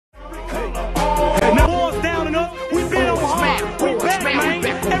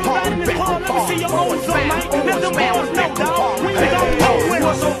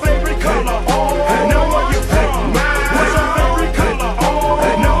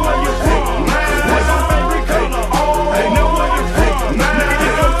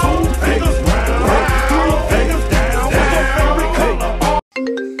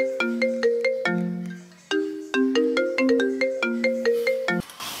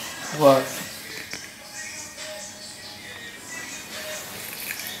What?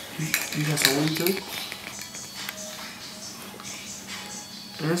 You got some weed too?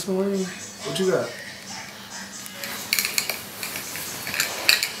 And some weed? What you got?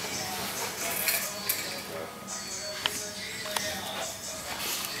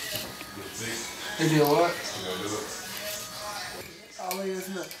 They did what? Oh, look at this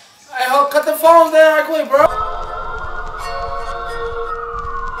nut. Hey, ho, cut the phone down right quick, bro.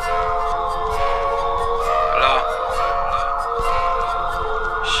 Hello?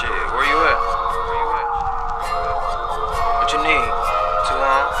 Shit, where you at? What you need? 2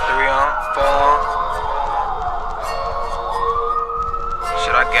 on, 3 on, 4 on?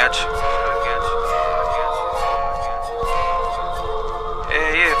 Shit, I got you.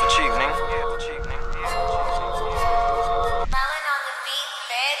 Yeah, for cheap, nigga.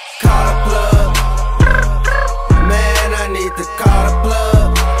 Call the plug. Man, I need to call the plug.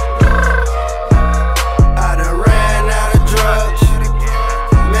 I done ran out of drugs.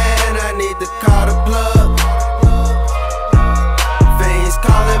 Man, I need to call the plug. Fiends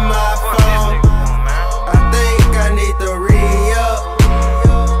calling my phone. I think I need to re-up.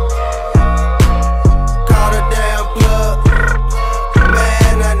 Call the damn plug.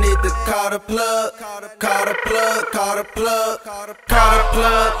 Man, I need to call the plug. Call the plug, call the plug, call the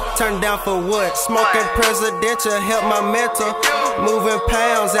plug. Turn down for what? Smoking presidential, help my mental. Moving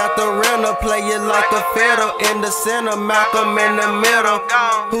pounds out the rental, play it like a fiddle. In the center, Malcolm in the middle.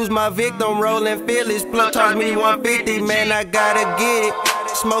 Who's my victim? Rolling Phillies, plug charge me 150, man, I gotta get it.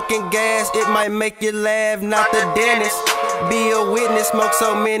 Smoking gas, it might make you laugh, not the dentist. Be a witness, smoke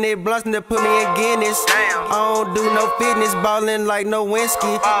so many blunts to put me in Guinness. I don't do no fitness, ballin' like no whiskey.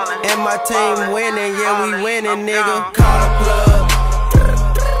 And my team winning, yeah, we winning, nigga. Call the plug.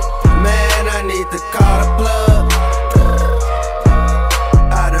 Man, I need to call the plug.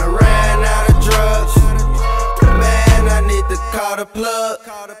 I done ran out of drugs. Man, I need to call the plug.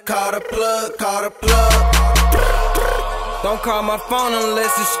 Call the plug, call the plug. Don't call my phone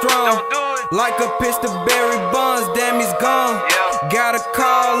unless it's strong. Like a pistol Barry Bonds, damn he's gone. Gotta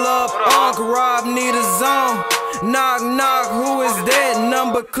call up Uncle Rob, need a zone. Knock, knock, who is that?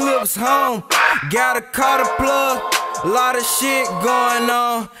 Number clips home. Gotta call the plug, lot of shit going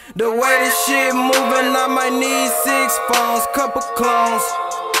on. The way this shit moving, I might need 6 phones, couple clones.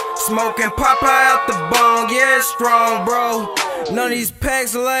 Smoking Popeye out the bong, yeah it's strong bro. None of these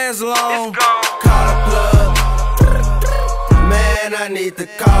packs last long. Call the plug. Man, I need to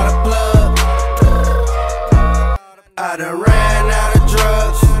call the plug. I done ran out of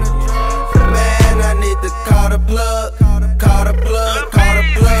drugs. Man, I need to call the plug. Call the plug, call the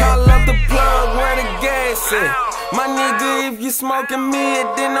plug. Call up the plug where the gas at. My nigga, if you smoking mid,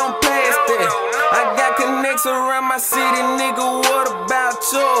 then don't pass that. I got connects around my city, nigga, what about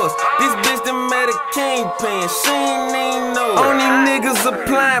yours? This bitch done made a kingpin, she ain't even know it. On these niggas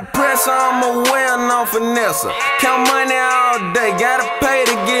applying pressure, I'm a well-known finesser. Count money all day, gotta pay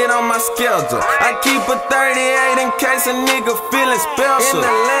to get on my schedule. I keep a 38 in case a nigga feeling special.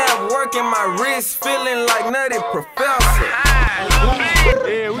 In the lab, working my wrist, feeling like Nutty Professor.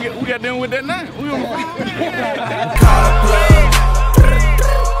 Yeah, we got done with that now. We on Call the plug.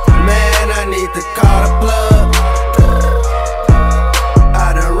 Man, I need to call the plug.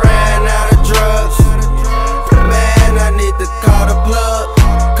 I done ran out of drugs. Man, I need to call the plug.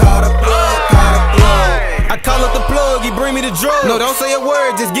 Call the plug, call the plug. I call up the plug, he bring me the drugs. No, don't say a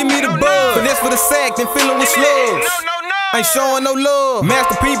word, just give me the bug. Finesse for the sack, then fill it with slugs. Ain't showing no love.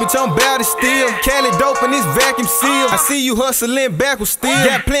 Master P, bitch, I'm bout it still. Cali dope in this vacuum seal. I see you hustling backwards still.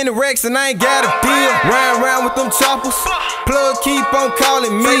 Got plenty racks and I ain't got a deal. Riding around with them choppers. Plug keep on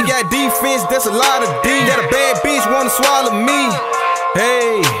calling me. Say got defense, that's a lot of D. Got a bad bitch wanna swallow me.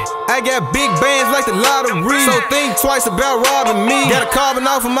 Hey, I got big bands like the lottery. So think twice about robbing me. Got a carbon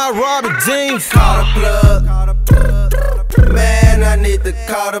off of my Robin jeans. Call the plug. Man, I need to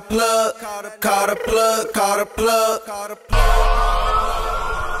call the plug. Call the plug, call the plug.